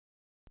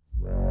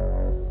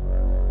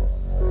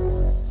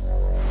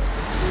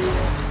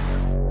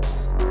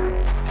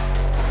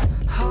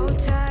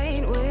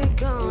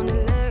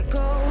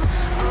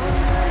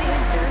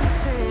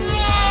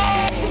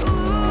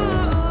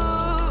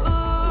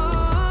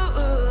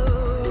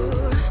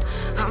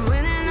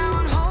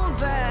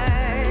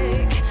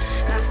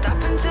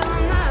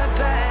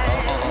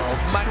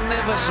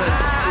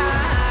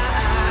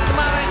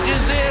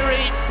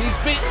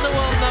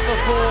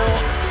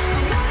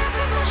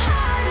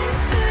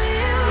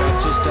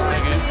Bautista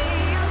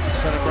Agut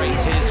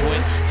celebrates his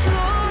win.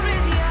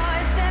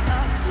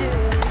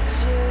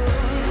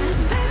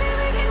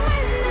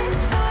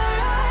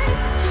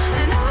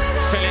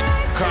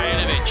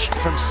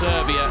 From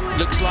Serbia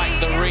looks like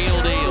the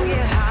real deal.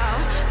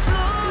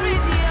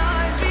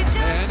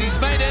 And he's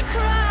made it.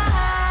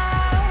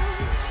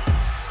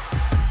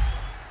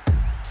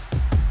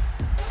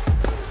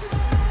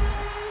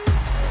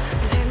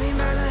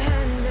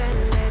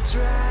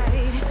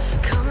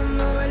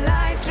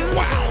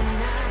 Wow.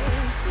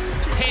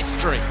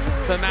 History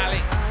for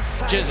Malik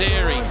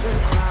Jaziri.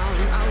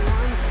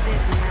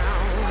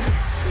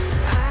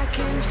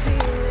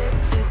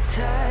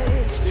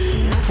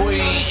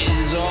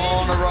 Pouille is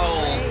on a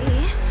roll.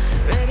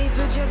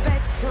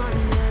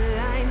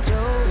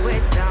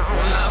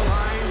 Wow.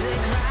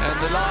 And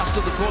the last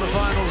of the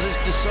quarterfinals is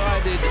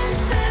decided.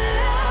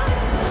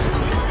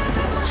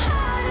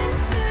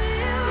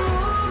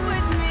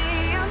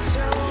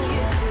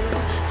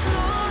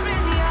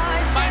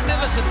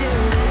 Magnificent.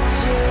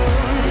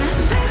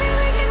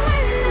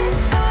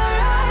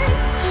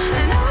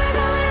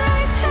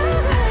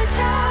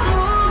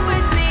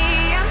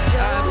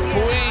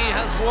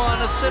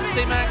 Won a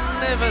simply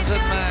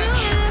magnificent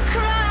match.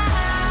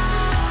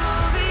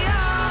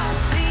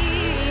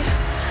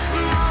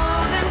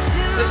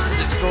 This is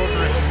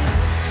extraordinary.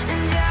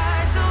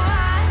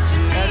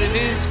 And it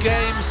is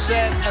game,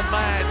 set and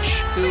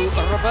match to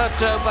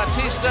Roberto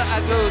Bautista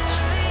Agut.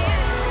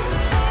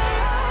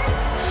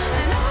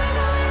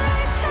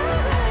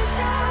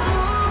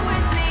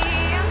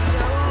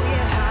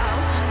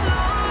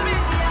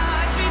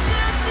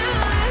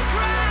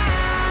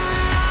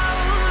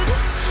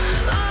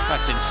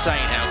 That's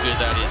insane how good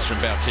that is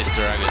from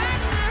Bautista Agut.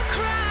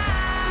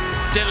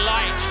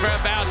 Delight for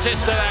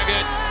Bautista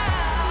Agut.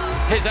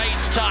 His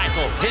 8th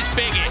title, his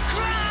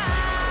biggest.